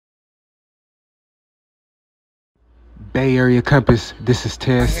Bay Area Compass, this is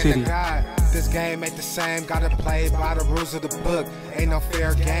Ted City. This game ain't the same, gotta play by the rules of the book. Ain't no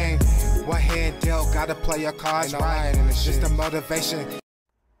fair game. One hand dealt, gotta play your cards right. It's just a motivation.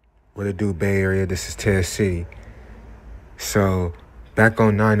 What it do, Bay Area? This is Ted City. So, back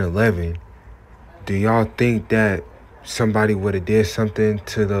on 9/11, do y'all think that somebody would have did something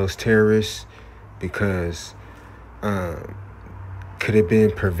to those terrorists? Because could it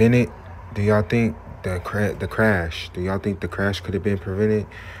been prevented? Do y'all think the crash? Do y'all think the crash could have been prevented?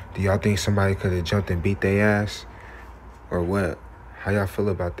 Do y'all think somebody could have jumped and beat their ass? Or what? How y'all feel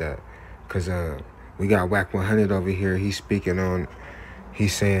about that? Because we got Wack100 over here. He's speaking on,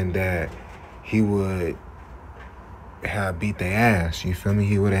 he's saying that he would have beat their ass. You feel me?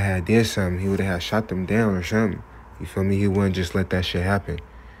 He would have did something. He would have shot them down or something. You feel me? He wouldn't just let that shit happen.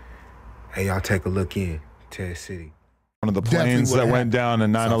 Hey, y'all take a look in. Ted City. One of the planes that went down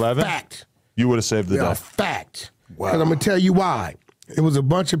in 9/11? Fact. You would have saved the day. Fact. Wow. Because I'm going to tell you why. It was a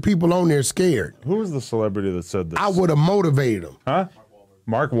bunch of people on there scared. Who was the celebrity that said this? I would have motivated them. Huh?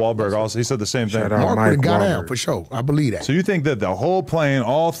 Mark Wahlberg also. He said the same thing. Mark would have got out for sure. I believe that. So you think that the whole plane,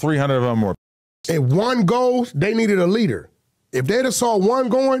 all 300 of them were... If one goes, they needed a leader. If they'd have saw one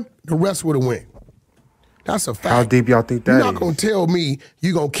going, the rest would have went. That's a fact. How deep y'all think that is? You're not going to tell me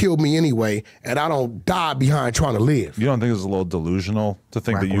you're going to kill me anyway, and I don't die behind trying to live. You don't think it's a little delusional to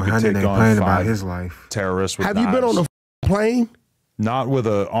think that you could Wack100 take ain't on playing 5 about his life. terrorists with Have knives? you been on a plane? Not with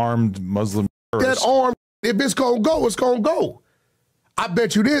an armed Muslim terrorist. That arm, if it's going to go, it's going to go. I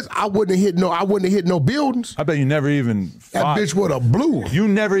bet you this, I wouldn't have hit no buildings. I bet you never even fought. That bitch would have blew. You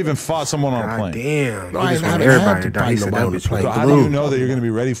never even fought someone on a God plane. damn. No, I ain't want have everybody to to die. fight He said that nobody on the bitch plane. was How do you blue. know that you're going to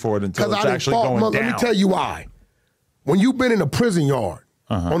be ready for it until it's actually going down? Let me tell you why. When you've been in a prison yard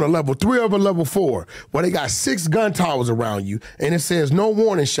on a level 3 or a level 4, where they got 6 gun towers around you, and it says no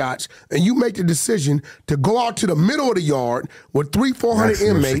warning shots, and you make the decision to go out to the middle of the yard with 300-400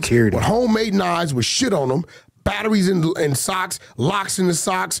 inmates with homemade knives with shit on them, batteries and socks, locks in the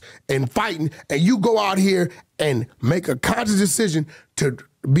socks, and fighting, and you go out here and make a conscious decision to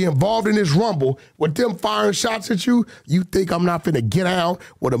be involved in this rumble with them firing shots at you, you think I'm not finna get out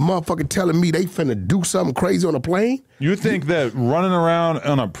with a motherfucker telling me they finna do something crazy on a plane? You think that running around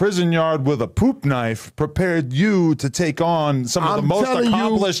on a prison yard with a poop knife prepared you to take on some of the most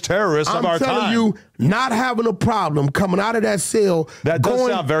accomplished terrorists of our time? I'm telling you, not having a problem coming out of that cell. That does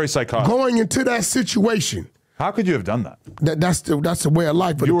sound very psychotic. Going into that situation. How could you have done that? That's the way of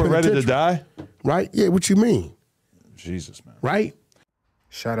life. You were ready to die? Right? Yeah, what you mean? Jesus, man. Right?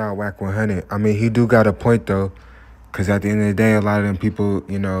 Shout out Wack100. I mean, he do got a point, though, because at the end of the day, a lot of them people,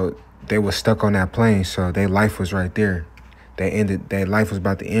 you know, they were stuck on that plane, so their life was right there. Their life was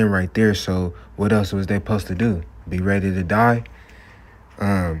about to end right there, so what else was they supposed to do? Be ready to die?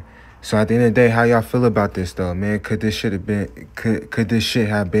 So at the end of the day, how y'all feel about this, though, man? Could this shit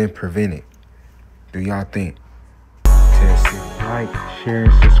have been prevented? Do y'all think? Like, share,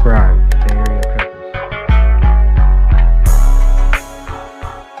 and subscribe.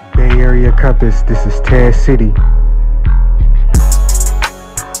 Bay Area Compass, this is Ted City.